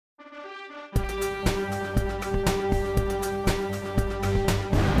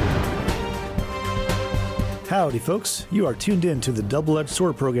Howdy, folks. You are tuned in to the Double-Edged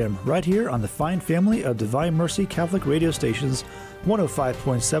Sword program right here on the fine family of Divine Mercy Catholic radio stations,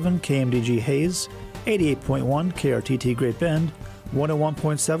 105.7 KMDG Hayes, 88.1 KRTT Great Bend,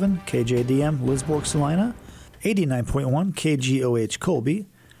 101.7 KJDM Lisborg Salina, 89.1 KGOH Colby,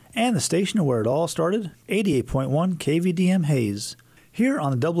 and the station where it all started, 88.1 KVDM Hayes. Here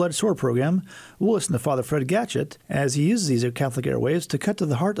on the Double-Edged Sword program, we'll listen to Father Fred Gatchett as he uses these Catholic airwaves to cut to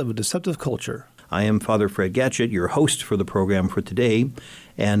the heart of a deceptive culture. I am Father Fred Gatchett, your host for the program for today.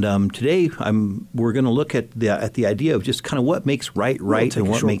 And today we're going to look at the idea of just kind of what makes right and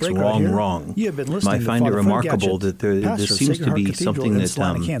what makes wrong wrong. You have been listening I find it remarkable Gatchett, that this seems to be something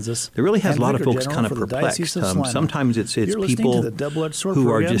that really has a lot of folks kind of perplexed. Sometimes it's people who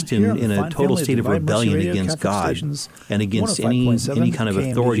are just in a total state of rebellion against God and against any kind of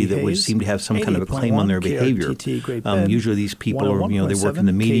authority that would seem to have some kind of a claim on their behavior. Usually these people are, they work in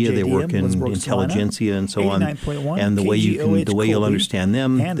the media, they work in intelligentsia and so on, and the way you'll understand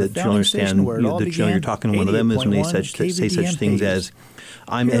them, that you'll understand that you're talking to one of them is when they say such things as,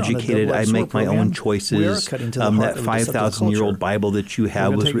 I'm educated, I make my own choices, that 5,000-year-old Bible that you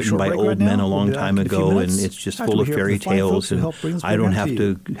have was written by old men a long time ago, and it's just full of fairy tales, and I don't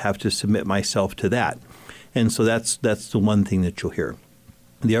have to submit myself to that. And so that's the one thing that you'll hear.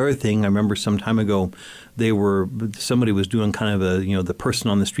 The other thing, I remember some time ago, somebody was doing kind of the person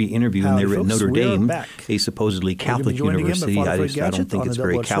on the street interview, and they were at Notre Dame, a supposedly Catholic university. I don't think it's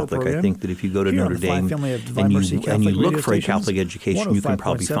very Catholic. I think that if you go to Notre Dame and you look for a Catholic education, you can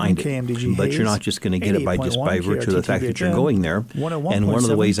probably find it. But you're not just going to get it by virtue of the fact that you're going there. And one of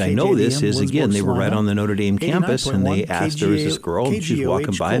the ways I know this is, again, they were right on the Notre Dame campus, and they asked, there was this girl, and she was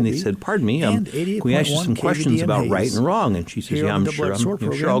walking by, and they said, pardon me, can we ask you some questions about right and wrong? And she says, yeah, I'm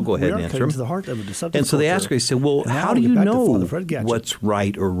sure I'll go ahead and answer them. And so they asked her, I said, well, how do you know what's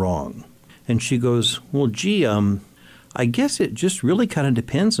right or wrong? And she goes, well, gee, I guess it just really kind of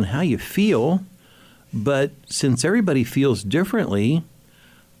depends on how you feel. But since everybody feels differently,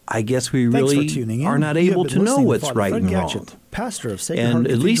 I guess we really are not able to know what's right and wrong. Pastor of Sacred And Heart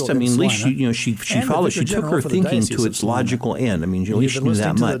at least Cathedral she took her thinking to its logical end. I mean, at least she knew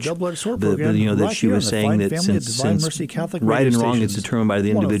that much. That she was saying that since right and wrong is determined by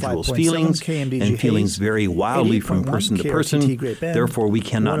the individual's feelings, and feelings vary wildly from person to person, therefore we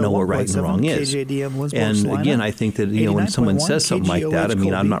cannot know what right and wrong is. And again, I think that when someone says something like that, I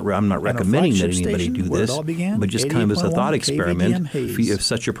mean, I'm not recommending that anybody do this, but just kind of as a thought experiment, if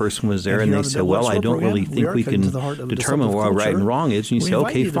such a person was there and they said, well, I don't really think we can determine what right and wrong is, and you say,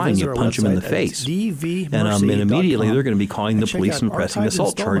 okay, fine, you punch them in the face. And immediately they're going to be calling the police and pressing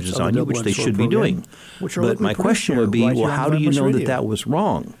assault charges on you, which they should be doing. But my question would be, well, how do you know that that was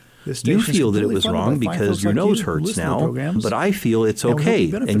wrong? You feel that it was wrong because your nose hurts now, but I feel it's okay.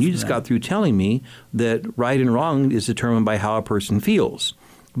 And you just got through telling me that right and wrong is determined by how a person feels.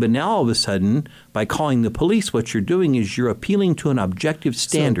 But now all of a sudden, by calling the police, what you're doing is you're appealing to an objective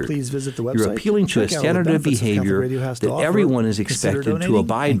standard. So please visit the website. You're appealing to a standard of behavior that everyone is expected to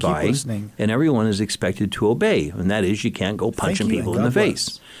abide by, and everyone is expected to obey. And that is, you can't go punching people in the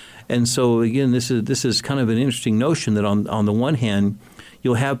face. And so again, this is kind of an interesting notion that on the one hand,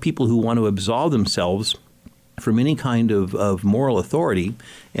 you'll have people who want to absolve themselves from any kind of moral authority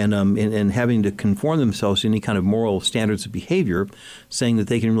and having to conform themselves to any kind of moral standards of behavior, saying that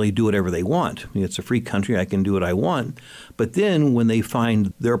they can really do whatever they want. I mean, it's a free country, I can do what I want. But then when they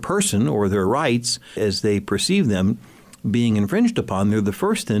find their person or their rights as they perceive them being infringed upon, they're the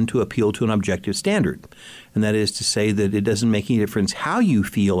first then to appeal to an objective standard. And that is to say that it doesn't make any difference how you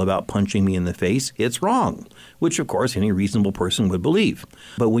feel about punching me in the face, it's wrong, which of course any reasonable person would believe.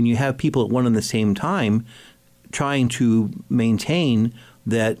 But when you have people at one and the same time trying to maintain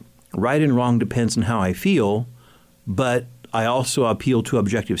that right and wrong depends on how I feel, but I also appeal to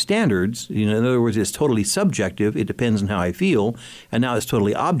objective standards. In other words, it's totally subjective. It depends on how I feel. And now it's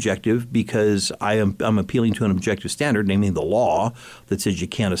totally objective because I'm appealing to an objective standard, namely the law that says you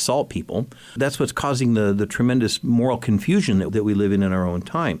can't assault people. That's what's causing the tremendous moral confusion that we live in our own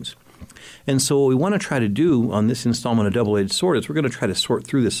times. And so what we want to try to do on this installment of Double-Edged Sword is we're going to try to sort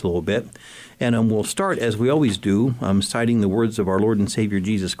through this a little bit. And we'll start, as we always do, citing the words of our Lord and Savior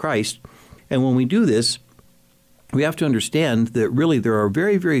Jesus Christ. And when we do this, we have to understand that really there are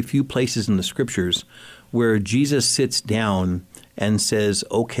very, very few places in the Scriptures where Jesus sits down and says,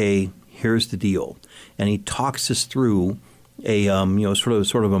 okay, here's the deal. And he talks us through a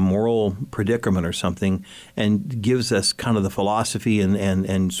sort of a moral predicament or something, and gives us kind of the philosophy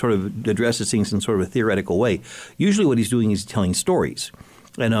and sort of addresses things in sort of a theoretical way. Usually what he's doing is telling stories.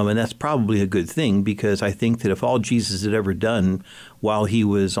 And that's probably a good thing, because I think that if all Jesus had ever done while he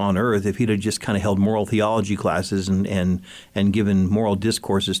was on earth, if he'd have just kind of held moral theology classes and given moral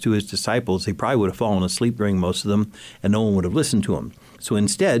discourses to his disciples, they probably would have fallen asleep during most of them, and no one would have listened to him. So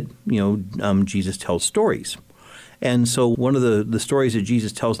instead, Jesus tells stories. And so one of the stories that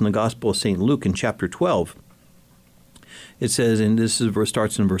Jesus tells in the Gospel of St. Luke in chapter 12, it says, and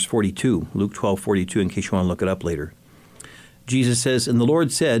starts in verse 42, Luke 12:42, in case you want to look it up later. Jesus says, "And the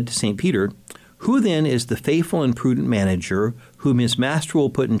Lord said to St. Peter, 'Who then is the faithful and prudent manager whom his master will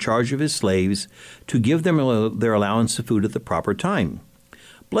put in charge of his slaves to give them their allowance of food at the proper time?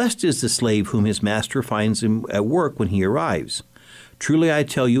 Blessed is the slave whom his master finds him at work when he arrives. Truly I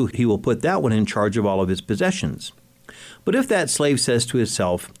tell you, he will put that one in charge of all of his possessions. But if that slave says to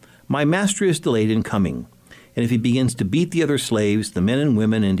himself, My master is delayed in coming, and if he begins to beat the other slaves, the men and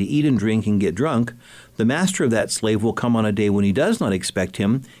women, and to eat and drink and get drunk, the master of that slave will come on a day when he does not expect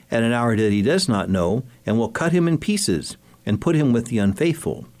him, at an hour that he does not know, and will cut him in pieces and put him with the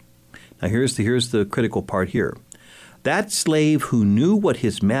unfaithful.'" Now here's the critical part here. "That slave who knew what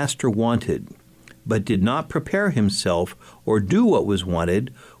his master wanted, but did not prepare himself or do what was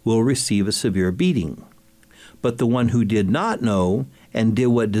wanted, will receive a severe beating. But the one who did not know and did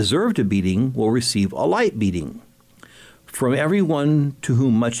what deserved a beating will receive a light beating. From everyone to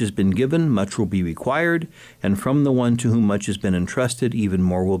whom much has been given, much will be required, and from the one to whom much has been entrusted, even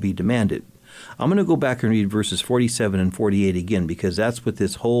more will be demanded." I'm going to go back and read verses 47 and 48 again, because that's what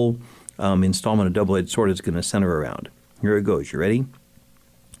this whole installment of Double-Edged Sword is going to center around. Here it goes. You ready?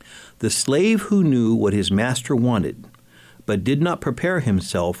 "The slave who knew what his master wanted, but did not prepare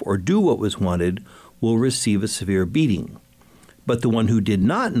himself or do what was wanted, will receive a severe beating. But the one who did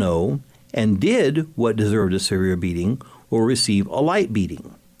not know and did what deserved a severe beating will receive a light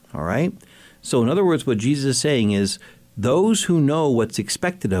beating." All right? So in other words, what Jesus is saying is, those who know what's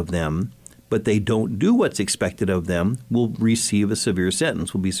expected of them, but they don't do what's expected of them, will receive a severe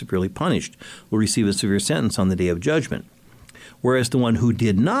sentence, will be severely punished, will receive a severe sentence on the day of judgment. Whereas the one who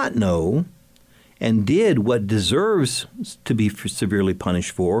did not know and did what deserves to be severely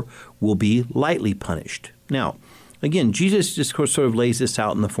punished for will be lightly punished. Now, again, Jesus just sort of lays this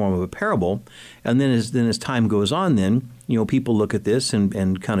out in the form of a parable, and then as time goes on, then people look at this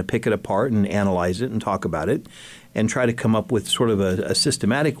and kind of pick it apart and analyze it and talk about it and try to come up with sort of a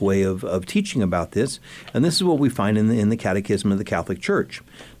systematic way of teaching about this. And this is what we find in the Catechism of the Catholic Church.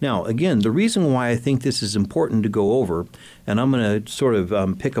 Now, again, the reason why I think this is important to go over, and I'm going to sort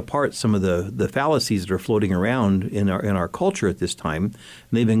of pick apart some of the fallacies that are floating around in our culture at this time, and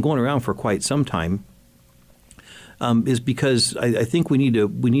they've been going around for quite some time, is because I think we need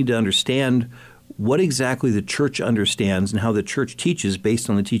to understand what exactly the Church understands and how the Church teaches based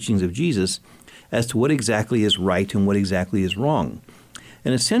on the teachings of Jesus as to what exactly is right and what exactly is wrong.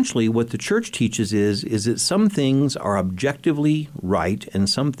 And essentially what the Church teaches is that some things are objectively right and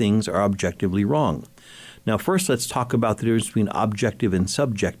some things are objectively wrong. Now first let's talk about the difference between objective and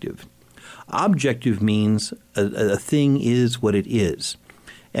subjective. Objective means a thing is what it is.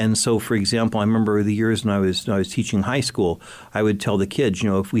 And so, for example, I remember the years when I was teaching high school, I would tell the kids,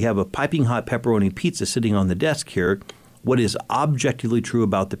 if we have a piping hot pepperoni pizza sitting on the desk here, what is objectively true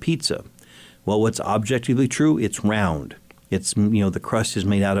about the pizza? Well, what's objectively true? It's round. It's, the crust is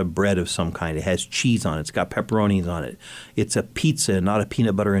made out of bread of some kind. It has cheese on it. It's got pepperonis on it. It's a pizza, not a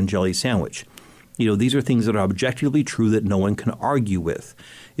peanut butter and jelly sandwich. These are things that are objectively true that no one can argue with.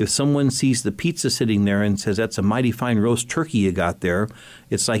 If someone sees the pizza sitting there and says, "That's a mighty fine roast turkey you got there,"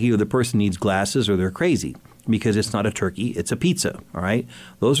 it's like either the person needs glasses or they're crazy, because it's not a turkey, it's a pizza, all right?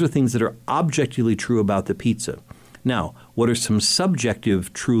 Those are things that are objectively true about the pizza. Now, what are some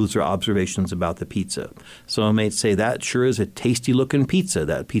subjective truths or observations about the pizza? Someone might say, "That sure is a tasty-looking pizza.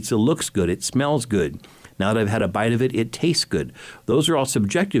 That pizza looks good. It smells good. Now that I've had a bite of it, it tastes good." Those are all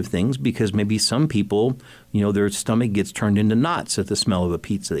subjective things, because maybe some people, their stomach gets turned into knots at the smell of a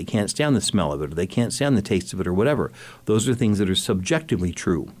pizza. They can't stand the smell of it, or they can't stand the taste of it, or whatever. Those are things that are subjectively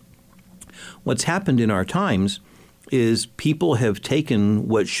true. What's happened in our times is people have taken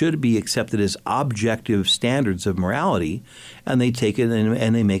what should be accepted as objective standards of morality, and they take it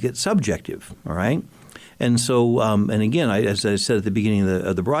and they make it subjective, all right? And so, and again, as I said at the beginning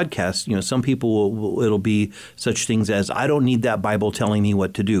of the broadcast, some people it'll be such things as, "I don't need that Bible telling me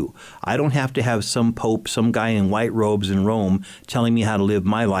what to do. I don't have to have some pope, some guy in white robes in Rome telling me how to live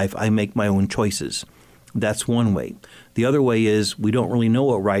my life. I make my own choices." That's one way. The other way is we don't really know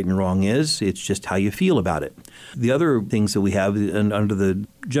what right and wrong is. It's just how you feel about it. The other things that we have under the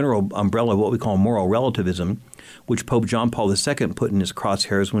general umbrella of what we call moral relativism, which Pope John Paul II put in his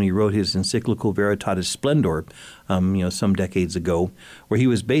crosshairs when he wrote his encyclical Veritatis Splendor, some decades ago, where he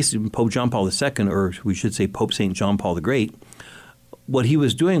was basically Pope John Paul II, or we should say Pope St. John Paul the Great. What he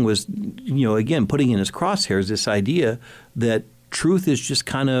was doing was, again, putting in his crosshairs this idea that truth is just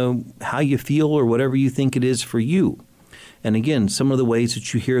kind of how you feel or whatever you think it is for you. And again, some of the ways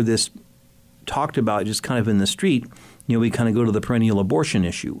that you hear this talked about just kind of in the street, we kind of go to the perennial abortion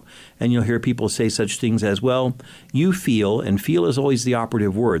issue. And you'll hear people say such things as, well, you feel, and feel is always the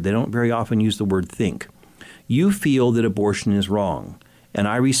operative word. They don't very often use the word think. You feel that abortion is wrong, and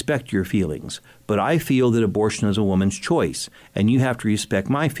I respect your feelings. But I feel that abortion is a woman's choice, and you have to respect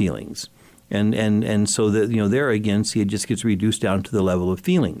my feelings. And so that, there again, see, it just gets reduced down to the level of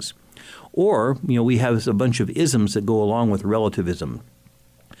feelings. Or, we have a bunch of isms that go along with relativism.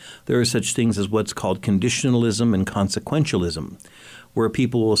 There are such things as what's called conditionalism and consequentialism, where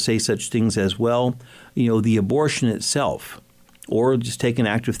people will say such things as, well, the abortion itself, or just take an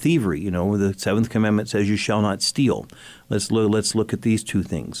act of thievery. The Seventh Commandment says you shall not steal. Let's look at these two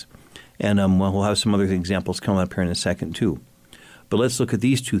things. And we'll have some other examples come up here in a second too. But let's look at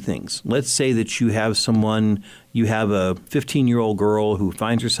these two things. Let's say that you have a 15-year-old girl who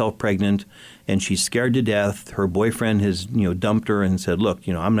finds herself pregnant and she's scared to death. Her boyfriend has, dumped her and said, look,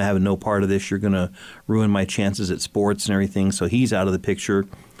 I'm going to have no part of this. You're going to ruin my chances at sports and everything. So he's out of the picture.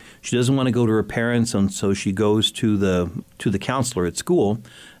 She doesn't want to go to her parents, and so she goes to the counselor at school,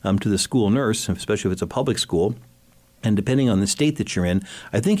 to the school nurse, especially if it's a public school. And depending on the state that you're in,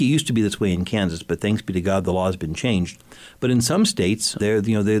 I think it used to be this way in Kansas, but thanks be to God, the law has been changed. But in some states, they're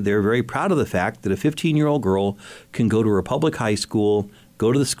very proud of the fact that a 15-year-old girl can go to her public high school,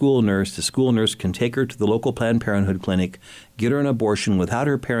 go to the school nurse can take her to the local Planned Parenthood clinic, get her an abortion without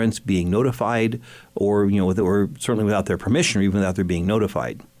her parents being notified, or certainly without their permission, or even without their being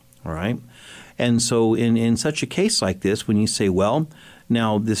notified. All right? And so in such a case like this, when you say, well,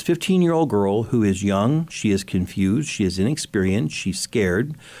 now, this 15-year-old girl who is young, she is confused, she is inexperienced, she's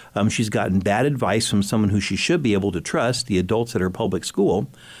scared, she's gotten bad advice from someone who she should be able to trust, the adults at her public school.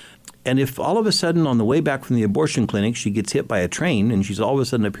 And if all of a sudden on the way back from the abortion clinic she gets hit by a train and she's all of a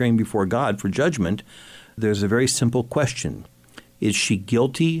sudden appearing before God for judgment, there's a very simple question. Is she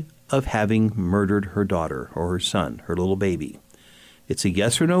guilty of having murdered her daughter or her son, her little baby? It's a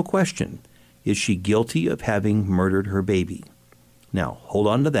yes or no question. Is she guilty of having murdered her baby? Now, hold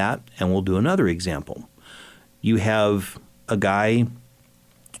on to that, and we'll do another example. You have a guy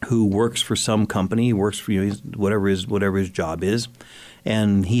who works for some company, works for whatever his job is,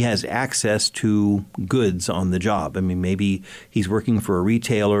 and he has access to goods on the job. I mean, maybe he's working for a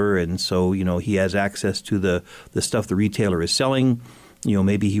retailer, and so he has access to the stuff the retailer is selling.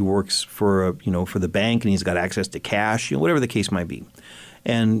 Maybe he works for for the bank, and he's got access to cash. Whatever the case might be.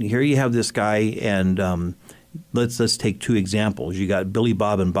 And here you have this guy, and let's take two examples. You got Billy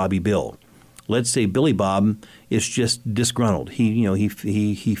Bob and Bobby Bill. Let's say Billy Bob is just disgruntled.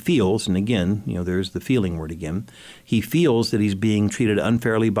 He feels, and again, there's the feeling word again. He feels that he's being treated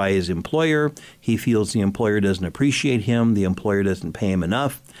unfairly by his employer. He feels the employer doesn't appreciate him. The employer doesn't pay him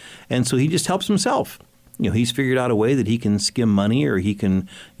enough, and so he just helps himself. He's figured out a way that he can skim money, or he can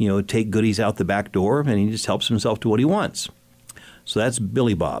take goodies out the back door, and he just helps himself to what he wants. So that's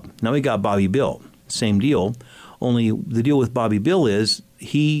Billy Bob. Now we got Bobby Bill. Same deal, only the deal with Bobby Bill is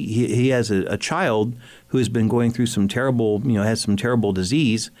he has a child who has been going through some terrible, has some terrible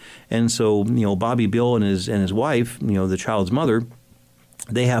disease, and so Bobby Bill and his wife, the child's mother,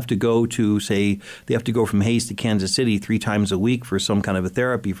 they have to go from Hays to Kansas City 3 times a week for some kind of a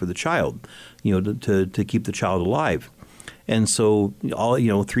therapy for the child, to keep the child alive. And so,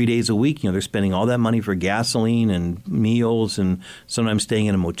 3 days a week, they're spending all that money for gasoline and meals, and sometimes staying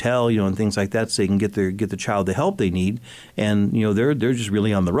in a motel, and things like that, so they can get the child the help they need. And they're just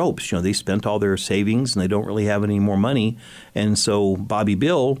really on the ropes. They spent all their savings and they don't really have any more money. And so Bobby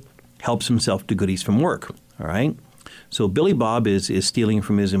Bill helps himself to goodies from work. All right. So Billy Bob is stealing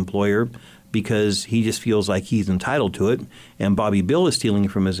from his employer because he just feels like he's entitled to it, and Bobby Bill is stealing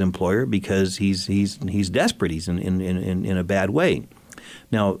from his employer because he's desperate. He's in a bad way.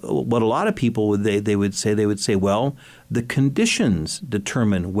 Now, what a lot of people would say, well, the conditions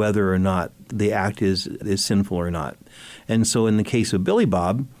determine whether or not the act is sinful or not. And so, in the case of Billy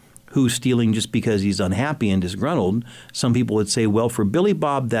Bob, who's stealing just because he's unhappy and disgruntled, some people would say, well, for Billy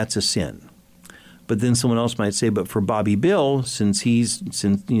Bob, that's a sin. But then someone else might say, but for Bobby Bill, since he's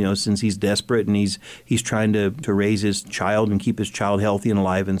desperate and he's trying to raise his child and keep his child healthy and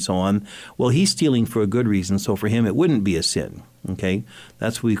alive and so on, well, he's stealing for a good reason, so for him it wouldn't be a sin. Okay,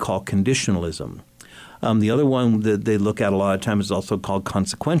 that's what we call conditionalism. The other one that they look at a lot of times is also called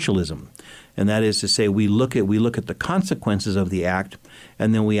consequentialism, and that is to say we look at the consequences of the act,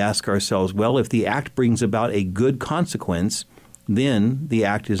 and then we ask ourselves, well, if the act brings about a good consequence, then the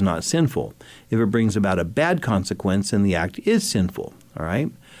act is not sinful. If it brings about a bad consequence, then the act is sinful. All right,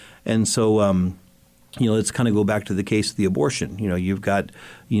 and so let's kind of go back to the case of the abortion. You've got,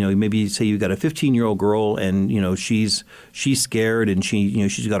 maybe you say you've got a 15-year-old girl, and she's scared, and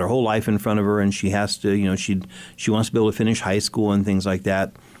she's got her whole life in front of her, and she has to, she wants to be able to finish high school and things like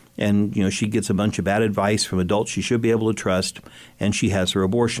that. And she gets a bunch of bad advice from adults she should be able to trust, and she has her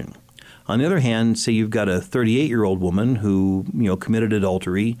abortion. On the other hand, say you've got a 38-year-old woman who, committed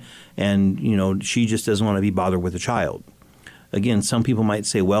adultery, and, she just doesn't want to be bothered with a child. Again, some people might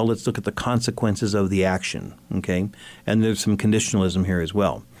say, well, let's look at the consequences of the action, okay? And there's some conditionalism here as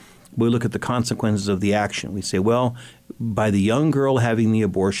well. We look at the consequences of the action. We say, well, by the young girl having the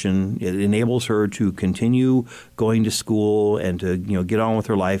abortion, it enables her to continue going to school and to get on with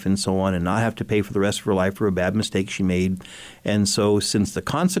her life and so on, and not have to pay for the rest of her life for a bad mistake she made. And so, since the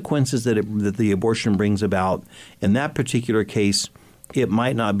consequences that the abortion brings about in that particular case, it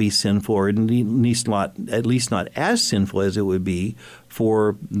might not be sinful, or at least not as sinful as it would be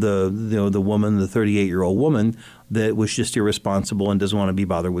for the woman, the 38-year-old woman that was just irresponsible and doesn't want to be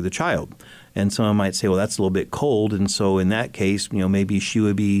bothered with a child. And someone might say, well, that's a little bit cold, and so in that case, maybe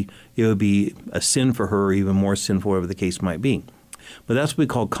it would be a sin for her, or even more sinful, whatever the case might be. But that's what we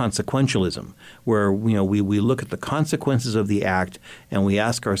call consequentialism, where we look at the consequences of the act and we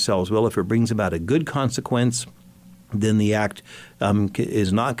ask ourselves, well, if it brings about a good consequence, then the act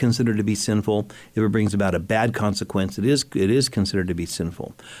is not considered to be sinful. If it brings about a bad consequence, it is considered to be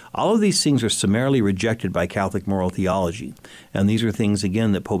sinful. All of these things are summarily rejected by Catholic moral theology, and these are things,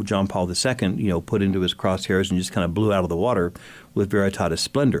 again, that Pope John Paul II, put into his crosshairs and just kind of blew out of the water with Veritatis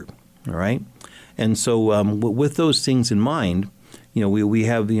Splendor. All right, and so with those things in mind, we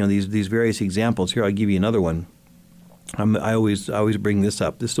have these various examples. Here, I'll give you another one. I always bring this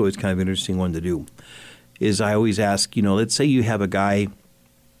up. This is always kind of an interesting one to do. Is I always ask, let's say you have a guy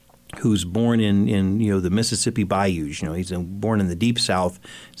who's born in the Mississippi bayous. He's born in the Deep South,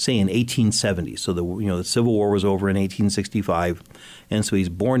 say in 1870. So the Civil War was over in 1865, and so he's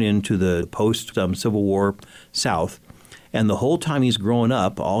born into the post-Civil War South. And the whole time he's growing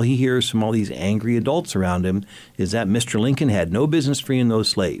up, all he hears from all these angry adults around him is that Mr. Lincoln had no business freeing those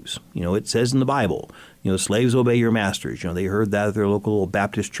slaves. It says in the Bible, slaves obey your masters. They heard that at their local little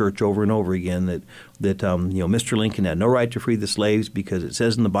Baptist church over and over again, that Mr. Lincoln had no right to free the slaves because it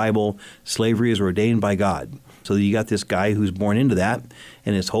says in the Bible, slavery is ordained by God. So you got this guy who's born into that,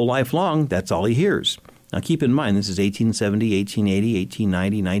 and his whole life long, that's all he hears. Now, keep in mind, this is 1870, 1880,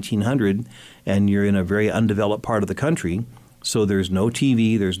 1890, 1900, and you're in a very undeveloped part of the country, so there's no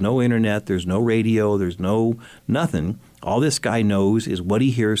TV, there's no internet, there's no radio, there's no nothing. All this guy knows is what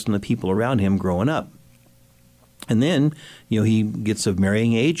he hears from the people around him growing up. And then, he gets of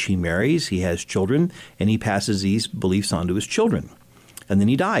marrying age, he marries, he has children, and he passes these beliefs on to his children. And then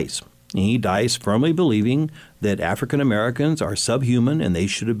he dies. And he dies firmly believing that African Americans are subhuman and they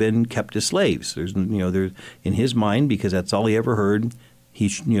should have been kept as slaves. There's in his mind, because that's all he ever heard,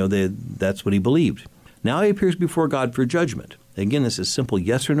 that's what he believed. Now he appears before God for judgment. Again, this is a simple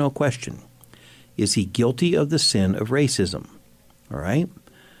yes or no question. Is he guilty of the sin of racism? All right?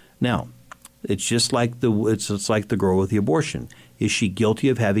 Now, it's just like the girl with the abortion. Is she guilty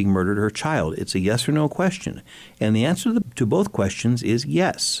of having murdered her child? It's a yes or no question. And the answer to both questions is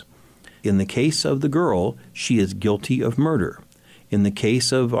yes. In the case of the girl, she is guilty of murder. In the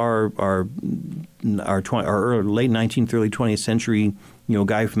case of our late 19th, early 20th century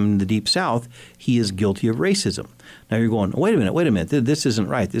guy from the Deep South, he is guilty of racism. Now you're going, wait a minute, this isn't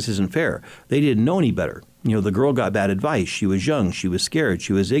right, this isn't fair. They didn't know any better. The girl got bad advice. She was young, she was scared,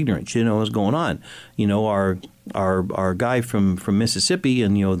 she was ignorant, she didn't know what was going on. Our guy from Mississippi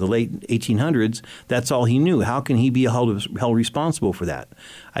in the late 1800s, that's all he knew. How can he be held responsible for that?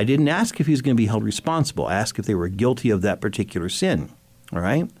 I didn't ask if he was going to be held responsible. I asked if they were guilty of that particular sin. All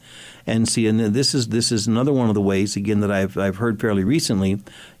right, and this is another one of the ways, again, that I've heard fairly recently.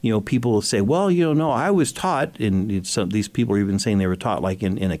 People will say, well, no, I was taught, and these people are even saying they were taught, like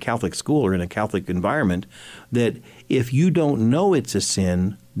in a Catholic school or in a Catholic environment, that if you don't know it's a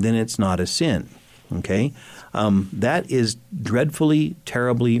sin, then it's not a sin. Okay, that is dreadfully,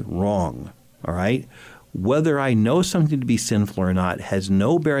 terribly wrong. All right. whether I know something to be sinful or not has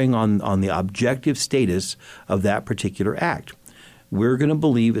no bearing on the objective status of that particular act. We're going to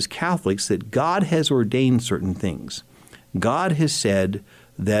believe as Catholics that God has ordained certain things. God has said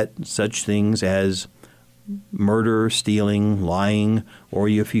that such things as murder, stealing, lying, or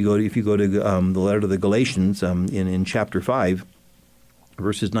if you go to the letter to the Galatians in chapter 5,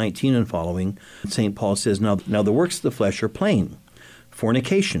 verses 19 and following, St. Paul says, Now the works of the flesh are plain.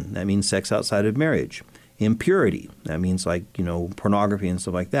 Fornication, that means sex outside of marriage. Impurity, that means pornography and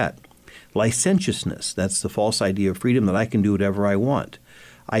stuff like that. Licentiousness, that's the false idea of freedom that I can do whatever I want.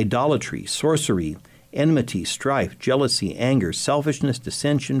 Idolatry, sorcery, enmity, strife, jealousy, anger, selfishness,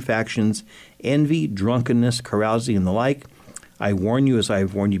 dissension, factions, envy, drunkenness, carousing, and the like. I warn you, as I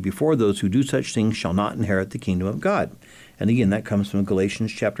have warned you before, those who do such things shall not inherit the kingdom of God. And again, that comes from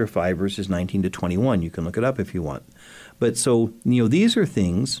Galatians chapter 5, verses 19 to 21. You can look it up if you want. But so, these are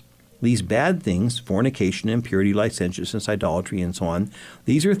things, these bad things, fornication, impurity, licentiousness, idolatry, and so on,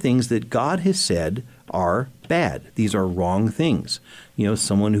 these are things that God has said are bad. These are wrong things.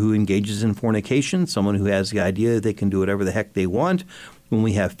 Someone who engages in fornication, someone who has the idea that they can do whatever the heck they want. When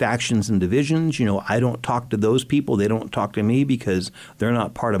we have factions and divisions, I don't talk to those people. They don't talk to me because they're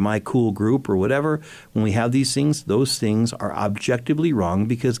not part of my cool group or whatever. When we have these things, those things are objectively wrong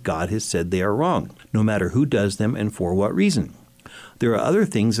because God has said they are wrong, no matter who does them and for what reason. There are other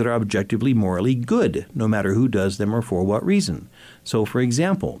things that are objectively morally good, no matter who does them or for what reason. So, for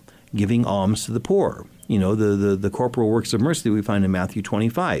example, giving alms to the poor. The corporal works of mercy that we find in Matthew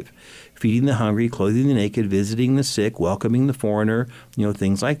 25. Feeding the hungry, clothing the naked, visiting the sick, welcoming the foreigner,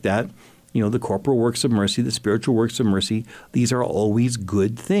 things like that. The corporal works of mercy, the spiritual works of mercy, these are always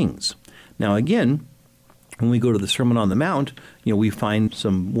good things. Now, again, when we go to the Sermon on the Mount, we find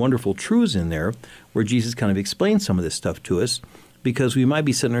some wonderful truths in there where Jesus kind of explains some of this stuff to us, because we might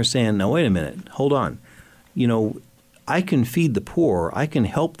be sitting there saying, now, wait a minute, hold on. I can feed the poor, I can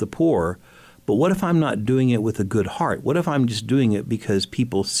help the poor, but what if I'm not doing it with a good heart? What if I'm just doing it because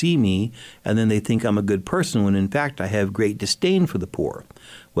people see me and then they think I'm a good person when in fact I have great disdain for the poor?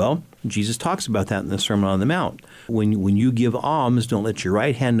 Well, Jesus talks about that in the Sermon on the Mount. When you give alms, don't let your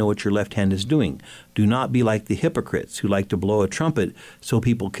right hand know what your left hand is doing. Do not be like the hypocrites who like to blow a trumpet so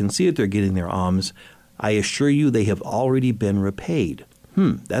people can see that they're getting their alms. I assure you they have already been repaid.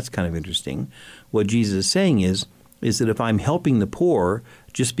 That's kind of interesting. What Jesus is saying is that if I'm helping the poor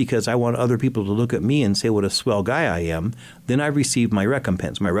just because I want other people to look at me and say what a swell guy I am, then I've received my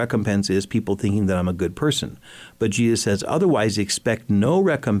recompense. My recompense is people thinking that I'm a good person. But Jesus says, otherwise expect no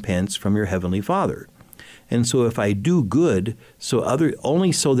recompense from your heavenly Father. And so if I do good,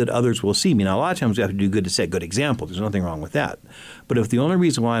 only so that others will see me. Now, a lot of times we have to do good to set good example. There's nothing wrong with that. But if the only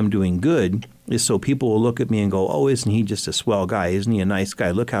reason why I'm doing good is so people will look at me and go, oh, isn't he just a swell guy? Isn't he a nice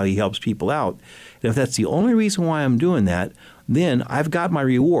guy? Look how he helps people out. And if that's the only reason why I'm doing that, then I've got my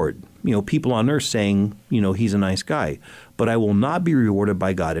reward. People on earth saying, he's a nice guy. But I will not be rewarded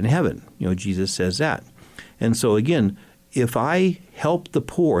by God in heaven. Jesus says that. And so again, if I help the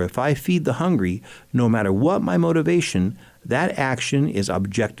poor, if I feed the hungry, no matter what my motivation, that action is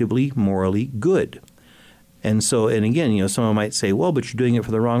objectively, morally good. And again, someone might say, well, but you're doing it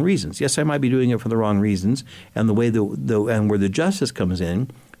for the wrong reasons. Yes, I might be doing it for the wrong reasons. And the way and where the justice comes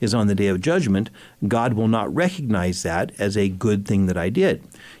in is on the day of judgment, God will not recognize that as a good thing that I did.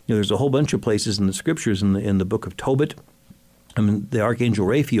 There's a whole bunch of places in the scriptures in the book of Tobit. The Archangel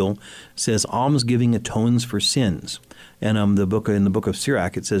Raphael says almsgiving atones for sins. And in the book of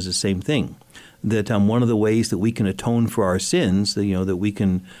Sirach, it says the same thing. That one of the ways that we can atone for our sins, that we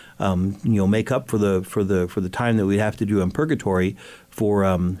can make up for the time that we have to do in purgatory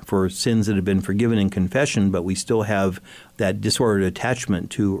for sins that have been forgiven in confession, but we still have that disordered attachment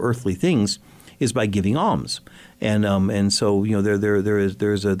to earthly things, is by giving alms. And so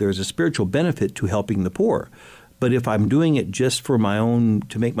there's a spiritual benefit to helping the poor. But if I'm doing it just for my own,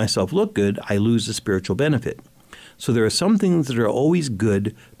 to make myself look good, I lose the spiritual benefit. So there are some things that are always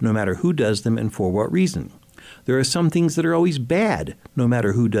good, no matter who does them and for what reason. There are some things that are always bad, no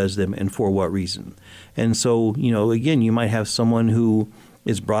matter who does them and for what reason. And so, again, you might have someone who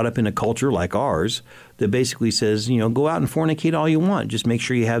is brought up in a culture like ours that basically says, go out and fornicate all you want. Just make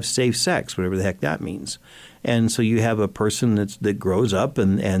sure you have safe sex, whatever the heck that means. And so you have a person that grows up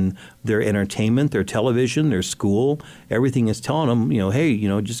and their entertainment, their television, their school, everything is telling them, hey,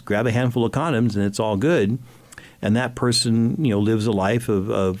 just grab a handful of condoms and it's all good. And that person, lives a life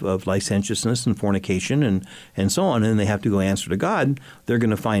of licentiousness and fornication and so on, and they have to go answer to God. They're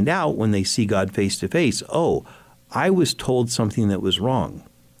going to find out when they see God face to face, oh, I was told something that was wrong.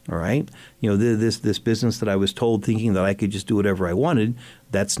 All right, this business that I was told, thinking that I could just do whatever I wanted,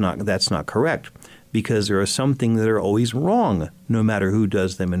 that's not correct. because there are some things that are always wrong, no matter who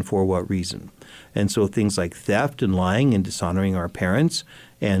does them and for what reason. And so things like theft and lying and dishonoring our parents,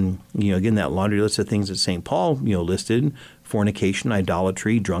 and again, that laundry list of things that St. Paul listed: fornication,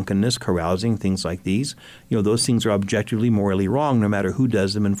 idolatry, drunkenness, carousing, things like these. Those things are objectively morally wrong, no matter who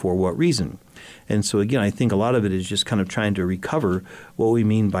does them and for what reason. And so again, I think a lot of it is just kind of trying to recover what we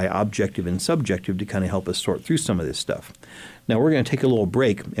mean by objective and subjective to kind of help us sort through some of this stuff. Now we're going to take a little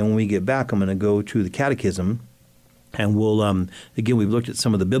break, and when we get back, I'm going to go to the Catechism. And we'll, again, we've looked at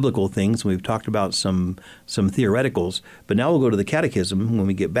some of the biblical things, and we've talked about some theoreticals. But now we'll go to the Catechism when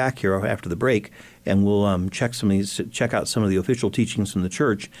we get back here after the break, and we'll check out some of the official teachings from the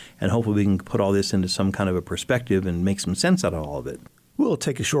Church, and hopefully we can put all this into some kind of a perspective and make some sense out of all of it. We'll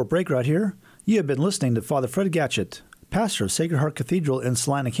take a short break right here. You have been listening to Father Fred Gatchett, pastor of Sacred Heart Cathedral in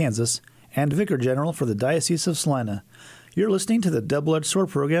Salina, Kansas, and Vicar General for the Diocese of Salina. You're listening to the Double-Edged Sword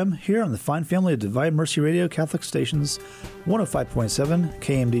program here on the fine family of Divine Mercy Radio Catholic stations, 105.7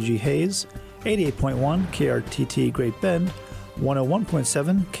 KMDG Hayes, 88.1 KRTT Great Bend,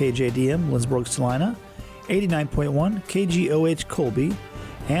 101.7 KJDM Lindsborg Salina, 89.1 KGOH Colby,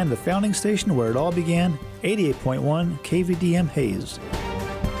 and the founding station where it all began, 88.1 KVDM Hayes.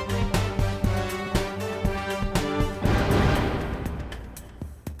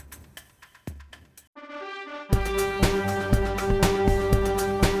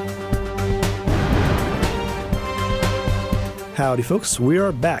 Howdy, folks. We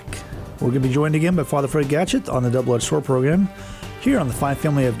are back. We're going to be joined again by Father Fred Gatchett on the Double-Edged Sword program here on the fine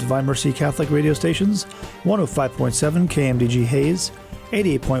family of Divine Mercy Catholic radio stations, 105.7 KMDG Hayes,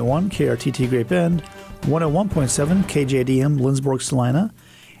 88.1 KRTT Great Bend, 101.7 KJDM Lindsborg Salina,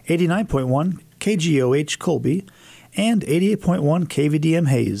 89.1 KGOH Colby, and 88.1 KVDM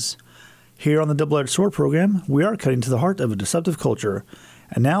Hayes. Here on the Double-Edged Sword program, we are cutting to the heart of a deceptive culture.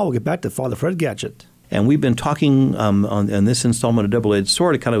 And now we'll get back to Father Fred Gatchett. And we've been talking on this installment of Double-Edged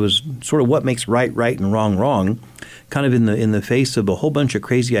Sword. It kind of was sort of what makes right and wrong, kind of in the face of a whole bunch of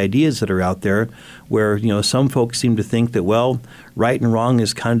crazy ideas that are out there, where some folks seem to think that right and wrong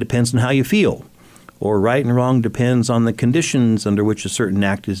kind of depends on how you feel, or right and wrong depends on the conditions under which a certain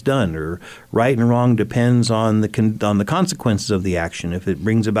act is done, or right and wrong depends on the consequences of the action. If it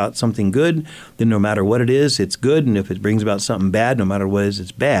brings about something good, then no matter what it is, it's good, and if it brings about something bad, no matter what it is,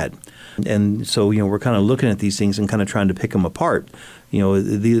 it's bad. And so, we're kind of looking at these things and kind of trying to pick them apart.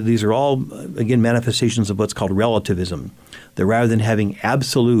 These are all, again, manifestations of what's called relativism. That rather than having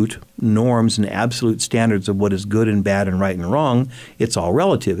absolute norms and absolute standards of what is good and bad and right and wrong, it's all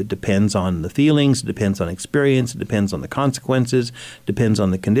relative. It depends on the feelings, it depends on experience, it depends on the consequences, depends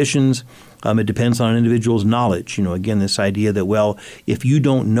on the conditions, it depends on an individual's knowledge. Again, this idea that, if you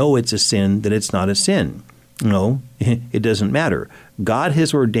don't know it's a sin, then it's not a sin. No, it doesn't matter. God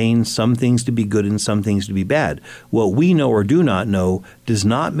has ordained some things to be good and some things to be bad. What we know or do not know does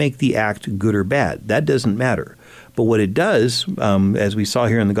not make the act good or bad. That doesn't matter. But what it does, as we saw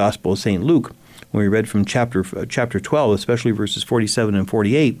here in the Gospel of St. Luke, when we read from chapter 12, especially verses 47 and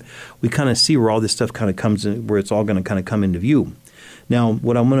 48, we kind of see where all this stuff kind of comes in, where it's all going to kind of come into view. Now,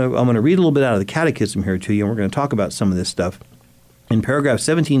 what I'm going to read a little bit out of the Catechism here to you, and we're going to talk about some of this stuff. In paragraph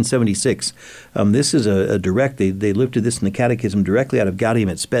 1776, this is a direct, they lifted this in the Catechism directly out of Gaudium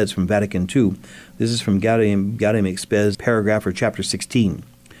et Spes from Vatican II. This is from Gaudium et Spes, paragraph or chapter 16,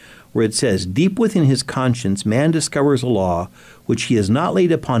 where it says, "Deep within his conscience, man discovers a law which he has not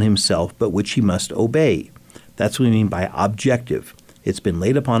laid upon himself, but which he must obey." That's what we mean by objective. It's been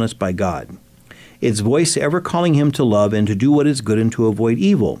laid upon us by God. Its voice ever calling him to love and to do what is good and to avoid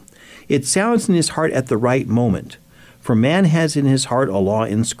evil. It sounds in his heart at the right moment. For man has in his heart a law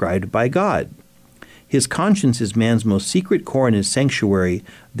inscribed by God. His conscience is man's most secret core and his sanctuary.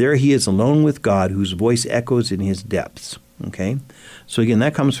 There he is alone with God, whose voice echoes in his depths. Okay? So again,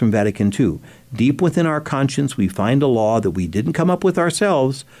 that comes from Vatican II. Deep within our conscience, we find a law that we didn't come up with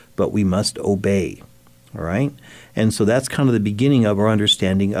ourselves, but we must obey. All right? And so that's kind of the beginning of our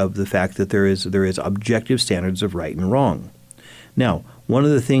understanding of the fact that there is objective standards of right and wrong. Now, one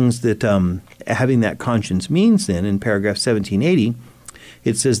of the things that having that conscience means then, in paragraph 1780,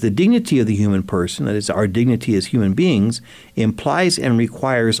 it says the dignity of the human person, that is our dignity as human beings, implies and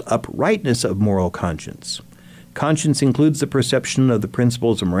requires uprightness of moral conscience. Conscience includes the perception of the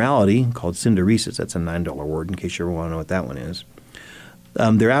principles of morality, called synderesis. That's a $9 word in case you ever want to know what that one is.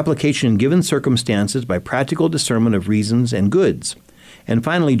 Their application in given circumstances by practical discernment of reasons and goods. And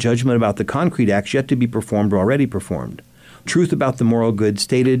finally, judgment about the concrete acts yet to be performed or already performed. Truth about the moral good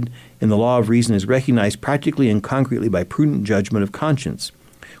stated in the law of reason is recognized practically and concretely by prudent judgment of conscience.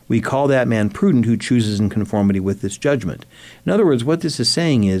 We call that man prudent who chooses in conformity with this judgment. In other words, what this is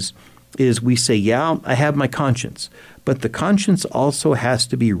saying is is we say, yeah, I have my conscience, but the conscience also has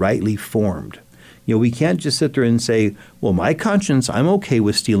to be rightly formed. We can't just sit there and say, well, my conscience, I'm okay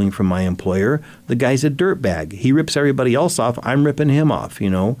with stealing from my employer. The guy's a dirtbag. He rips everybody else off. I'm ripping him off,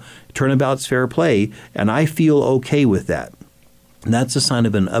 Turnabout's fair play, and I feel okay with that. And that's a sign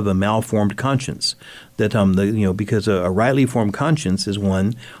of a malformed conscience. That because a rightly formed conscience is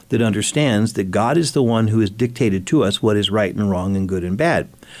one that understands that God is the one who has dictated to us what is right and wrong and good and bad.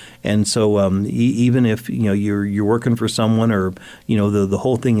 And so even if you're working for someone, or the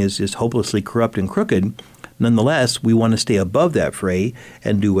whole thing is hopelessly corrupt and crooked, nonetheless we want to stay above that fray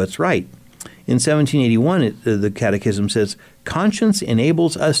and do what's right. In 1781, the Catechism says, conscience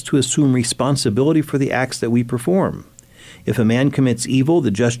enables us to assume responsibility for the acts that we perform. If a man commits evil, the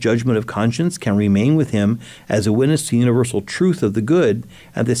just judgment of conscience can remain with him as a witness to the universal truth of the good,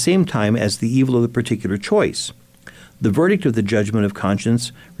 at the same time as the evil of the particular choice. The verdict of the judgment of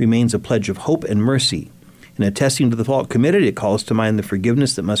conscience remains a pledge of hope and mercy. In attesting to the fault committed, it calls to mind the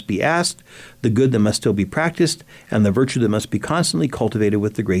forgiveness that must be asked, the good that must still be practiced, and the virtue that must be constantly cultivated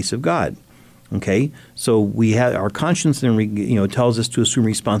with the grace of God. Okay, so we have our conscience, then tells us to assume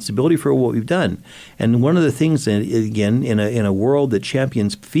responsibility for what we've done. And one of the things, that, again, in a world that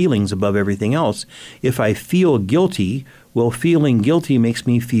champions feelings above everything else, if I feel guilty, well, feeling guilty makes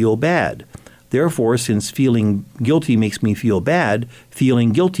me feel bad. Therefore, since feeling guilty makes me feel bad,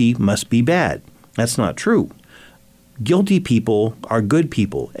 feeling guilty must be bad. That's not true. Guilty people are good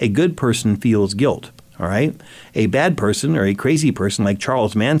people. A good person feels guilt. All right? A bad person or a crazy person like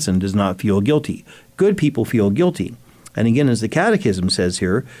Charles Manson does not feel guilty. Good people feel guilty. And again, as the Catechism says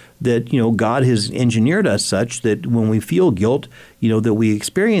here, that, God has engineered us such that when we feel guilt, that we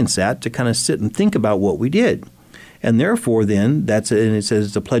experience that to kind of sit and think about what we did. And therefore, then, and it says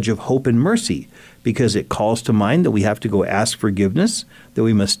it's a pledge of hope and mercy, because it calls to mind that we have to go ask forgiveness, that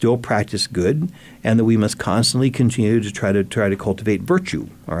we must still practice good, and that we must constantly continue to try to cultivate virtue.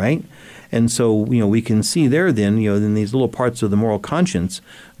 All right? And so, we can see there then, in these little parts of the moral conscience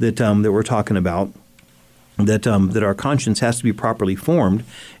that we're talking about, that our conscience has to be properly formed,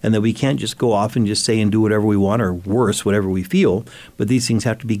 and that we can't just go off and just say and do whatever we want, or worse, whatever we feel, but these things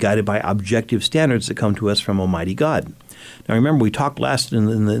have to be guided by objective standards that come to us from Almighty God. Now, remember, we talked last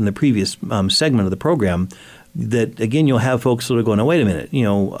in the previous segment of the program that, again, you'll have folks that are going, "Oh, wait a minute,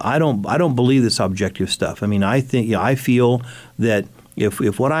 I don't believe this objective stuff. I mean, I feel that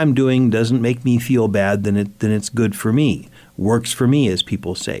if what I'm doing doesn't make me feel bad, then it's good for me, works for me," as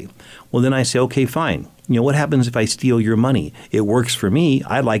people say. Well, then I say, okay, fine. What happens if I steal your money? It works for me.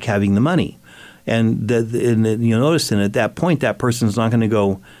 I like having the money. And you'll notice then at that point, that person's not going to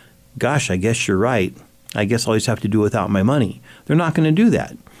go, gosh, I guess you're right. I guess I'll just have to do without my money. They're not going to do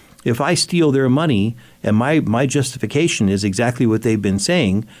that. If I steal their money and my justification is exactly what they've been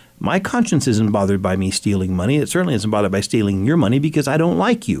saying, my conscience isn't bothered by me stealing money. It certainly isn't bothered by stealing your money because I don't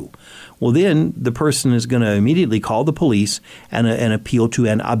like you. Well, then the person is going to immediately call the police and appeal to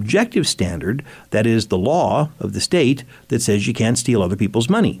an objective standard, that is the law of the state that says you can't steal other people's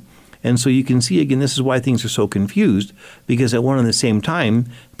money. And so you can see, again, this is why things are so confused, because at one and the same time,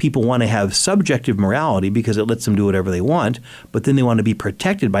 people want to have subjective morality because it lets them do whatever they want, but then they want to be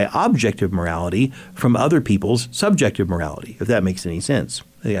protected by objective morality from other people's subjective morality, if that makes any sense.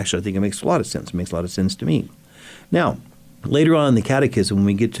 Actually, I think it makes a lot of sense. It makes a lot of sense to me. Now, later on in the Catechism, when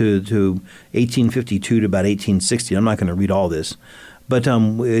we get to 1852 to about 1860, I'm not going to read all this, but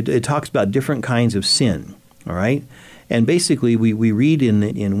it talks about different kinds of sin, all right? And basically, we read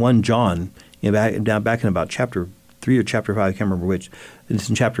in 1 John, back in about chapter 3 or chapter 5, I can't remember which, it's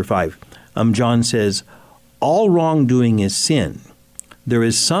in chapter 5, John says, all wrongdoing is sin. There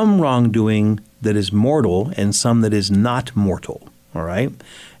is some wrongdoing that is mortal and some that is not mortal. All right?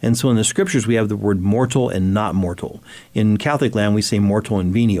 And so in the Scriptures, we have the word mortal and not mortal. In Catholic land, we say mortal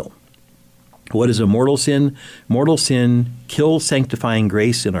and venial. What is a mortal sin? Mortal sin kills sanctifying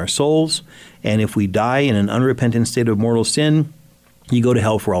grace in our souls, and if we die in an unrepentant state of mortal sin, you go to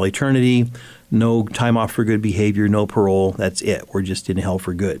hell for all eternity, no time off for good behavior, no parole, that's it. We're just in hell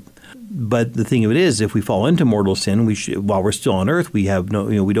for good. But the thing of it is, if we fall into mortal sin, while we're still on earth, we have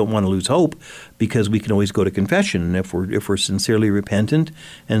we don't want to lose hope, because we can always go to confession. And if we're sincerely repentant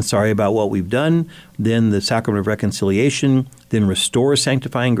and sorry about what we've done, then the sacrament of reconciliation then restores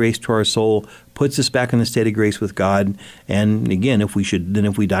sanctifying grace to our soul, puts us back in the state of grace with God. And again, if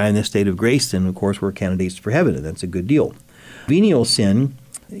we die in this state of grace, then of course we're candidates for heaven, and that's a good deal. Venial sin,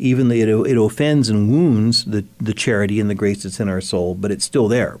 it offends and wounds the charity and the grace that's in our soul, but it's still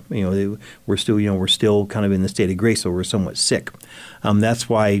there. We're still kind of in the state of grace, so we're somewhat sick. That's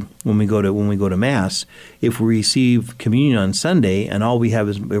why when we go to Mass, if we receive communion on Sunday and all we have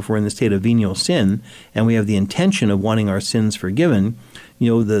is, if we're in the state of venial sin and we have the intention of wanting our sins forgiven,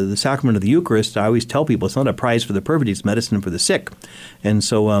 the sacrament of the Eucharist, I always tell people, it's not a prize for the perfect, it's medicine for the sick. And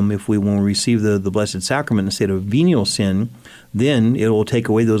so when we receive the Blessed Sacrament in the state of venial sin, then it will take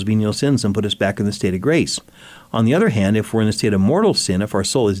away those venial sins and put us back in the state of grace. On the other hand, if we're in the state of mortal sin, if our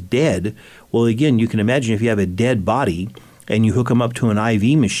soul is dead, well, again, you can imagine if you have a dead body and you hook them up to an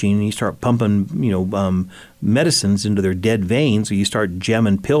IV machine and you start pumping, medicines into their dead veins, or you start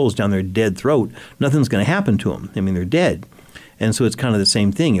jamming pills down their dead throat, nothing's going to happen to them. They're dead. And so it's kind of the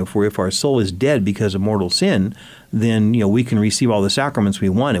same thing. If our soul is dead because of mortal sin, then we can receive all the sacraments we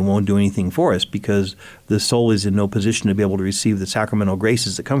want. It won't do anything for us because the soul is in no position to be able to receive the sacramental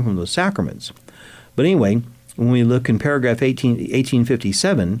graces that come from those sacraments. But anyway, when we look in paragraph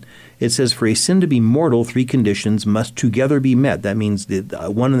 1857, it says, for a sin to be mortal, 3 conditions must together be met. That means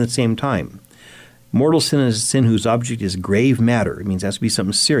one and the same time. Mortal sin is a sin whose object is grave matter. It means it has to be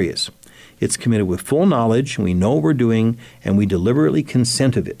something serious. It's committed with full knowledge, we know what we're doing, and we deliberately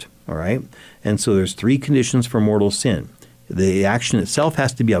consent of it, all right? And so there's 3 conditions for mortal sin. The action itself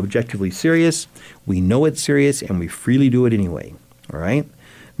has to be objectively serious, we know it's serious, and we freely do it anyway, all right?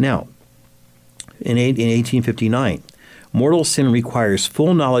 Now, in 1859, mortal sin requires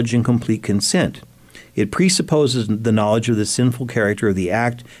full knowledge and complete consent. It presupposes the knowledge of the sinful character of the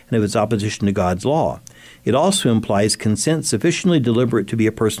act and of its opposition to God's law. It also implies consent sufficiently deliberate to be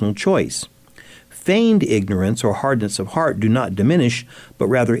a personal choice. Feigned ignorance or hardness of heart do not diminish, but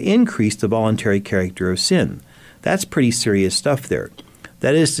rather increase the voluntary character of sin. That's pretty serious stuff there.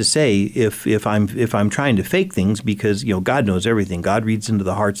 That is to say, if I'm trying to fake things because God knows everything, God reads into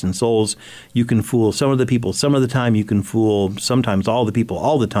the hearts and souls. You can fool some of the people some of the time. You can fool sometimes all the people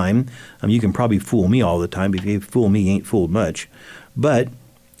all the time. You can probably fool me all the time. If you fool me, you ain't fooled much. But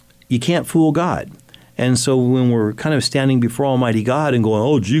you can't fool God. And so when we're kind of standing before Almighty God and going,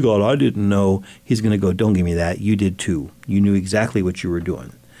 oh, gee, God, I didn't know, He's going to go, don't give me that. You did too. You knew exactly what you were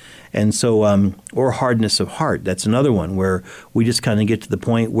doing. And so, or hardness of heart, that's another one where we just kind of get to the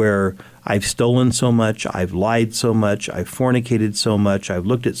point where I've stolen so much, I've lied so much, I've fornicated so much, I've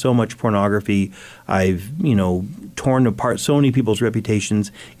looked at so much pornography, I've, torn apart so many people's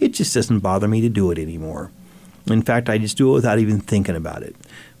reputations, it just doesn't bother me to do it anymore. In fact, I just do it without even thinking about it.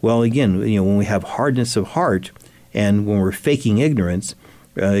 Well, again, when we have hardness of heart and when we're faking ignorance,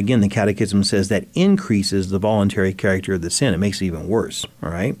 again, the Catechism says that increases the voluntary character of the sin. It makes it even worse,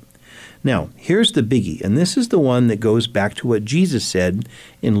 all right? Now, here's the biggie, and this is the one that goes back to what Jesus said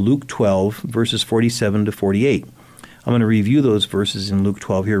in Luke 12, verses 47 to 48. I'm going to review those verses in Luke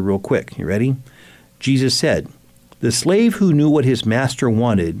 12 here real quick. You ready? Jesus said, "The slave who knew what his master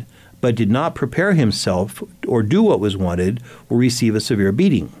wanted, but did not prepare himself or do what was wanted, will receive a severe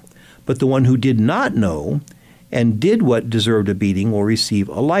beating. But the one who did not know and did what deserved a beating will receive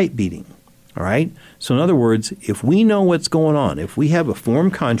a light beating." All right? So in other words, if we know what's going on, if we have a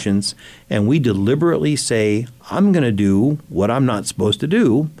formed conscience and we deliberately say, I'm going to do what I'm not supposed to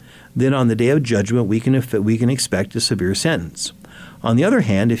do, then on the day of judgment we can expect a severe sentence. On the other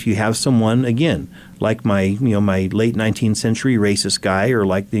hand, if you have someone, again, like my late 19th century racist guy, or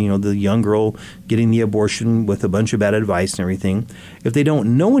like the young girl getting the abortion with a bunch of bad advice and everything, if they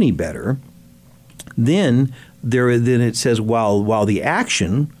don't know any better, then it says while the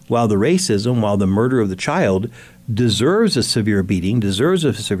action, while the racism, while the murder of the child deserves a severe beating, deserves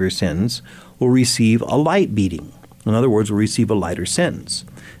a severe sentence, will receive a light beating. In other words, will receive a lighter sentence.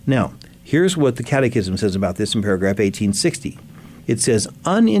 Now, here's what the Catechism says about this in paragraph 1860. It says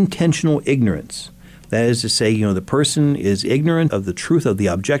unintentional ignorance. That is to say, the person is ignorant of the truth, of the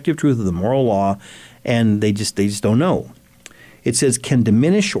objective truth of the moral law, and they just don't know. It says can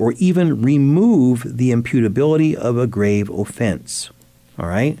diminish or even remove the imputability of a grave offense. All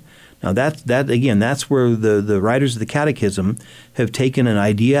right? Now that's where the writers of the Catechism have taken an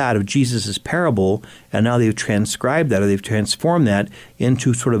idea out of Jesus' parable, and now they've transcribed that, or they've transformed that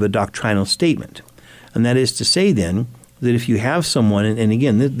into sort of a doctrinal statement. And that is to say then that if you have someone, and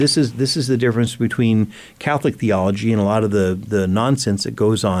again, this is the difference between Catholic theology and a lot of the nonsense that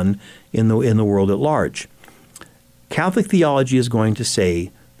goes on in the world at large. Catholic theology is going to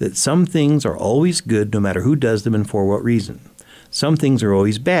say that some things are always good no matter who does them and for what reason. Some things are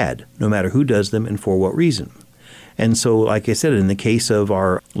always bad no matter who does them and for what reason. And so, like I said, in the case of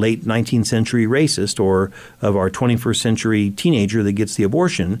our late 19th century racist or of our 21st century teenager that gets the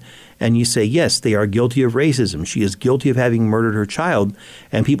abortion, and you say, yes, they are guilty of racism. She is guilty of having murdered her child.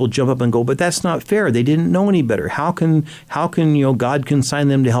 And people jump up and go, but that's not fair. They didn't know any better. How can God consign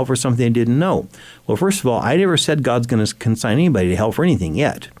them to hell for something they didn't know? Well, first of all, I never said God's going to consign anybody to hell for anything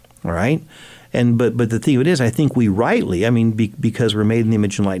yet. All right? But the thing of it is, I think we rightly, because we're made in the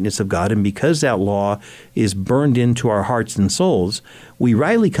image and likeness of God, and because that law is burned into our hearts and souls, we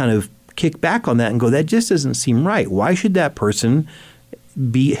rightly kind of kick back on that and go, that just doesn't seem right. Why should that person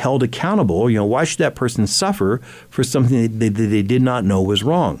be held accountable? Why should that person suffer for something that they did not know was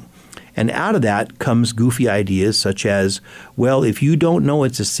wrong? And out of that comes goofy ideas such as, well, if you don't know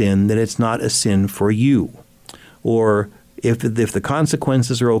it's a sin, then it's not a sin for you. Or if the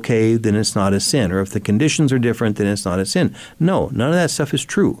consequences are okay, then it's not a sin. Or if the conditions are different, then it's not a sin. No, none of that stuff is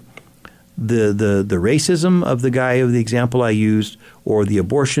true. The racism of the guy of the example I used, or the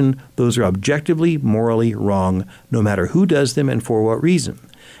abortion, those are objectively, morally wrong, no matter who does them and for what reason.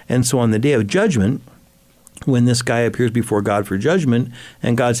 And so on the day of judgment, when this guy appears before God for judgment,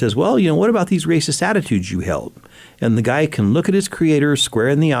 and God says, well, what about these racist attitudes you held? And the guy can look at his Creator square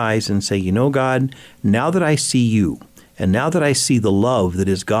in the eyes and say, God, now that I see you, and now that I see the love that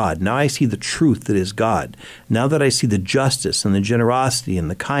is God, now I see the truth that is God, now that I see the justice and the generosity and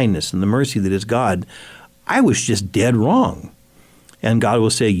the kindness and the mercy that is God, I was just dead wrong. And God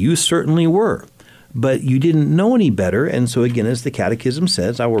will say, you certainly were, but you didn't know any better. And so again, as the Catechism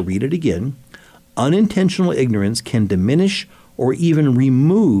says, I will read it again, unintentional ignorance can diminish or even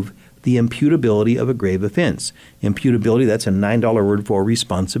remove the imputability of a grave offense. Imputability, that's a $9 word for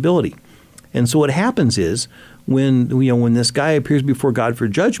responsibility. And so what happens is, when this guy appears before God for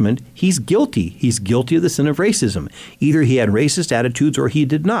judgment, he's guilty. He's guilty of the sin of racism. Either he had racist attitudes or he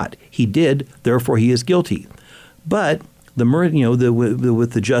did not. He did, therefore he is guilty. But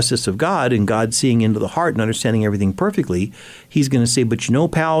with the justice of God and God seeing into the heart and understanding everything perfectly, he's going to say, but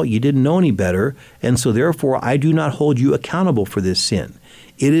pal, you didn't know any better, and so therefore I do not hold you accountable for this sin.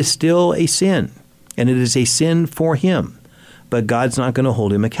 It is still a sin, and it is a sin for him, but God's not going to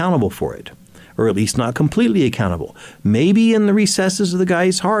hold him accountable for it. Or at least not completely accountable. Maybe in the recesses of the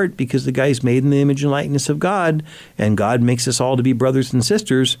guy's heart, because the guy's made in the image and likeness of God, and God makes us all to be brothers and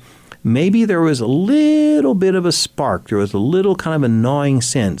sisters, maybe there was a little bit of a spark. There was a little kind of a gnawing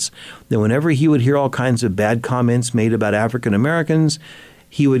sense that whenever he would hear all kinds of bad comments made about African Americans,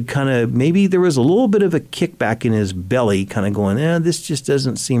 he would maybe there was a little bit of a kickback in his belly, kind of going, this just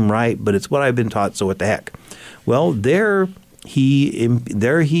doesn't seem right, but it's what I've been taught, so what the heck? Well,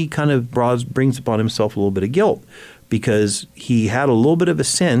 he kind of brings upon himself a little bit of guilt, because he had a little bit of a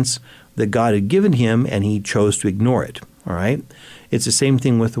sense that God had given him and he chose to ignore it. All right? It's the same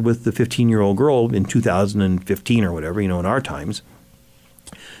thing with the 15-year-old girl in 2015 or whatever, in our times.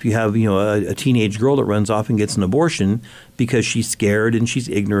 If you have, a teenage girl that runs off and gets an abortion because she's scared and she's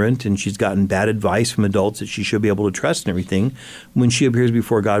ignorant and she's gotten bad advice from adults that she should be able to trust and everything, when she appears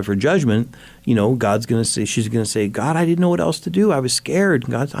before God for judgment, she's going to say, God, I didn't know what else to do. I was scared.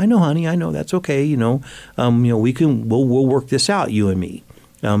 And God, I know, honey, I know, that's okay. We'll work this out, you and me,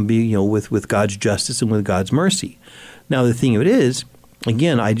 with God's justice and with God's mercy. Now, the thing of it is,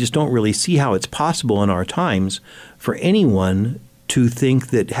 again, I just don't really see how it's possible in our times for anyone to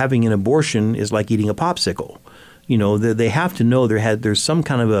think that having an abortion is like eating a popsicle. They have to know there's some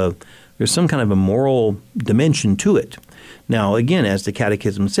kind of a moral dimension to it. Now, again, as the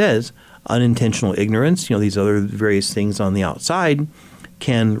Catechism says, unintentional ignorance, these other various things on the outside,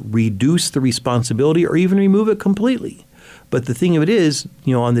 can reduce the responsibility or even remove it completely. But the thing of it is,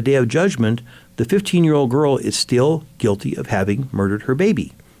 on the day of judgment, the 15-year-old girl is still guilty of having murdered her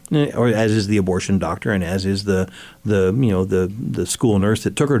baby. Or as is the abortion doctor, and as is the school nurse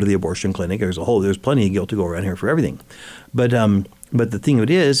that took her to the abortion clinic. There's plenty of guilt to go around here for everything, but the thing of it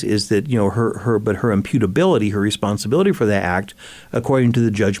is that her imputability, her responsibility for that act, according to the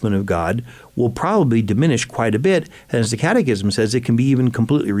judgment of God, will probably diminish quite a bit. And as the Catechism says, it can be even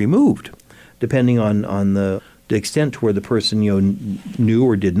completely removed, depending on the extent to where the person knew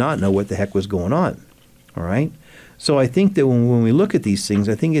or did not know what the heck was going on. All right. So I think that when we look at these things,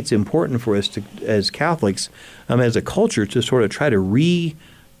 I think it's important for us to, as Catholics, as a culture, to sort of try to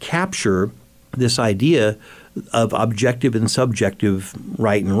recapture this idea of objective and subjective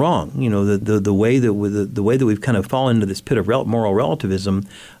right and wrong. You know, the way that we've kind of fallen into this pit of moral relativism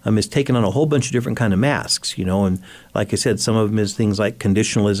is taken on a whole bunch of different kind of masks. You know, and like I said, some of them is things like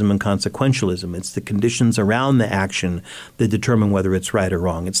conditionalism and consequentialism. It's the conditions around the action that determine whether it's right or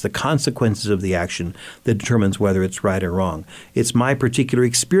wrong. It's the consequences of the action that determines whether it's right or wrong. It's my particular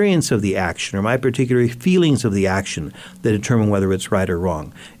experience of the action or my particular feelings of the action that determine whether it's right or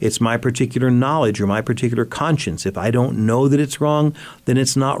wrong. It's my particular knowledge or my particular conscience. If I don't know that it's wrong, then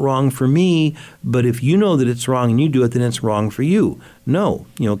it's not wrong for me. But if you know that it's wrong and you do it, then it's wrong for you. No.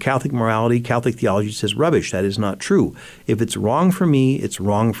 You know, Catholic morality, Catholic theology says rubbish. That is not true. If it's wrong for me, it's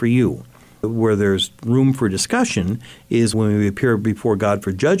wrong for you. Where there's room for discussion is when we appear before God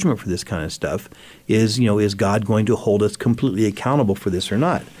for judgment for this kind of stuff is God going to hold us completely accountable for this or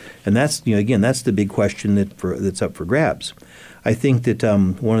not? And that's, again, that's the big question that's up for grabs. I think that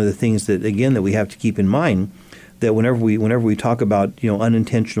one of the things that we have to keep in mind that whenever we talk about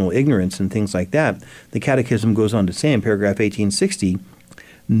unintentional ignorance and things like that, the Catechism goes on to say in paragraph 1860,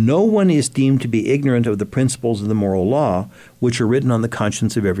 no one is deemed to be ignorant of the principles of the moral law, which are written on the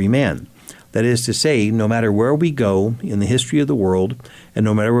conscience of every man. That is to say, no matter where we go in the history of the world, and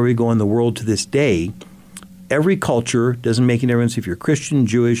no matter where we go in the world to this day, every culture, doesn't make any difference if you're Christian,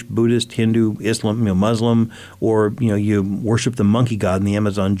 Jewish, Buddhist, Hindu, Islam, Muslim, or you worship the monkey god in the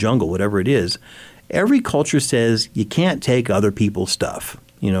Amazon jungle, whatever it is, every culture says you can't take other people's stuff.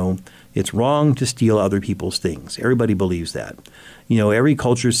 It's wrong to steal other people's things. Everybody believes that. Every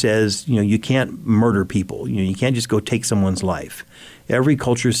culture says, you can't murder people. You can't just go take someone's life. Every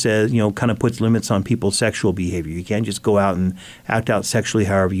culture says, kind of puts limits on people's sexual behavior. You can't just go out and act out sexually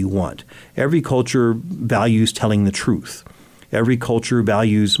however you want. Every culture values telling the truth. Every culture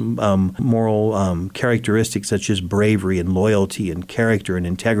values moral characteristics such as bravery and loyalty and character and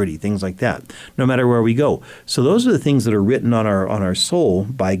integrity, things like that, no matter where we go. So those are the things that are written on our soul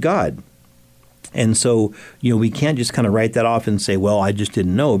by God. And so, we can't just kind of write that off and say, well, I just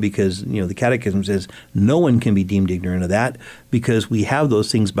didn't know, because, the Catechism says no one can be deemed ignorant of that, because we have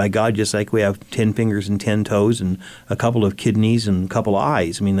those things by God, just like we have 10 fingers and 10 toes and a couple of kidneys and a couple of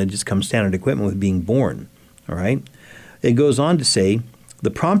eyes. I mean, that just comes standard equipment with being born, all right? It goes on to say,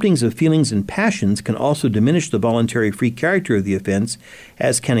 the promptings of feelings and passions can also diminish the voluntary free character of the offense,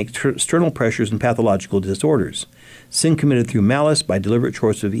 as can external pressures and pathological disorders. Sin committed through malice by deliberate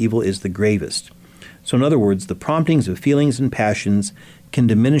choice of evil is the gravest. So in other words, the promptings of feelings and passions can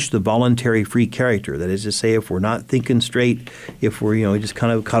diminish the voluntary free character. That is to say, if we're not thinking straight, if we're just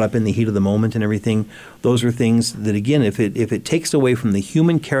kind of caught up in the heat of the moment and everything, those are things that, again, if it takes away from the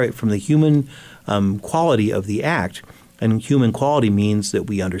human quality of the act, and human quality means that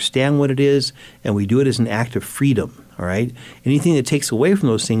we understand what it is and we do it as an act of freedom. All right, anything that takes away from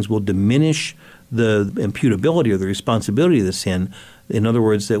those things will diminish the imputability or the responsibility of the sin. In other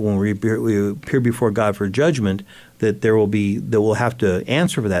words, that when we appear before God for judgment, that we'll have to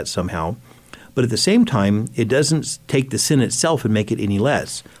answer for that somehow. But at the same time, it doesn't take the sin itself and make it any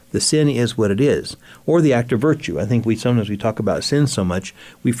less. The sin is what it is, or the act of virtue. I think sometimes we talk about sin so much,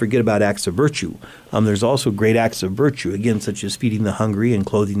 we forget about acts of virtue. There's also great acts of virtue, again, such as feeding the hungry and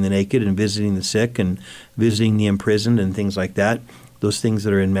clothing the naked and visiting the sick and visiting the imprisoned and things like that. Those things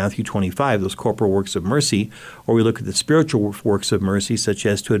that are in Matthew 25, those corporal works of mercy. Or we look at the spiritual works of mercy, such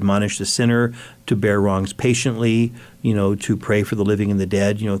as to admonish the sinner, to bear wrongs patiently, to pray for the living and the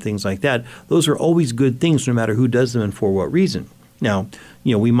dead, things like that. Those are always good things, no matter who does them and for what reason. Now,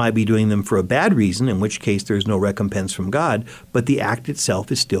 we might be doing them for a bad reason, in which case there's no recompense from God, but the act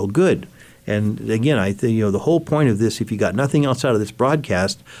itself is still good. And again, I think the whole point of this, if you got nothing else out of this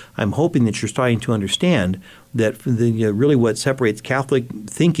broadcast, I'm hoping that you're starting to understand that really what separates Catholic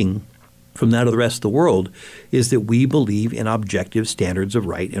thinking from that of the rest of the world is that we believe in objective standards of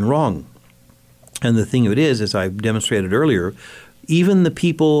right and wrong. And the thing of it is, as I've demonstrated earlier, even the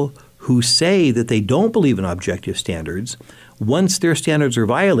people who say that they don't believe in objective standards, once their standards are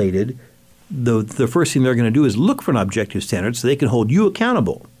violated, the first thing they're going to do is look for an objective standard so they can hold you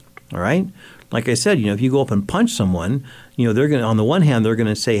accountable. All right? Like I said, if you go up and punch someone, they're going to, on the one hand, they're going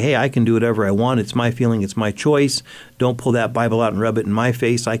to say, hey, I can do whatever I want. It's my feeling. It's my choice. Don't pull that Bible out and rub it in my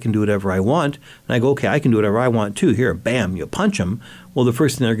face. I can do whatever I want. And I go, okay, I can do whatever I want too. Here, bam, you punch them. Well, the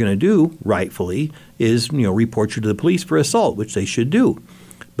first thing they're going to do, rightfully, is, report you to the police for assault, which they should do.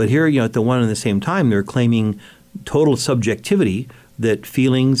 But here, at the one and the same time, they're claiming total subjectivity that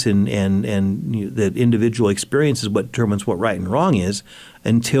feelings and that individual experience is what determines what right and wrong is,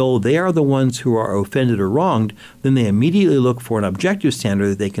 until they are the ones who are offended or wronged, then they immediately look for an objective standard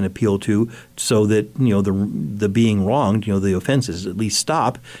that they can appeal to, so that the being wronged, the offenses at least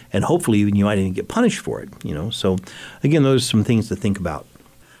stop, and hopefully you might even get punished for it. So again, those are some things to think about.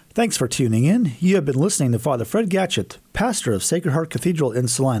 Thanks for tuning in. You have been listening to Father Fred Gatchett, pastor of Sacred Heart Cathedral in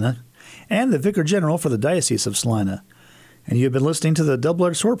Salina, and the Vicar General for the Diocese of Salina. And you have been listening to the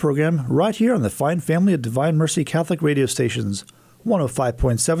Double-Edged Sword program right here on the fine family of Divine Mercy Catholic radio stations,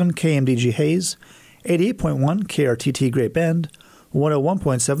 105.7 KMDG Hayes, 88.1 KRTT Great Bend,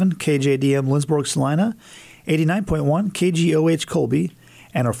 101.7 KJDM Lindsborg Salina, 89.1 KGOH Colby,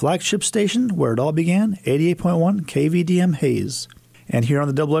 and our flagship station, where it all began, 88.1 KVDM Hayes. And here on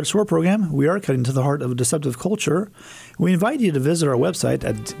the Double-Edged Sword program, we are cutting to the heart of a deceptive culture. We invite you to visit our website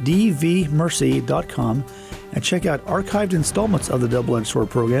at dvmercy.com and check out archived installments of the Double-Edged Sword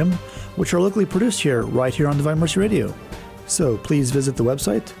program, which are locally produced here, right here on Divine Mercy Radio. So please visit the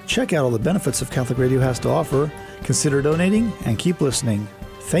website, check out all the benefits of Catholic Radio has to offer, consider donating, and keep listening.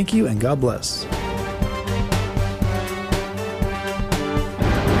 Thank you, and God bless.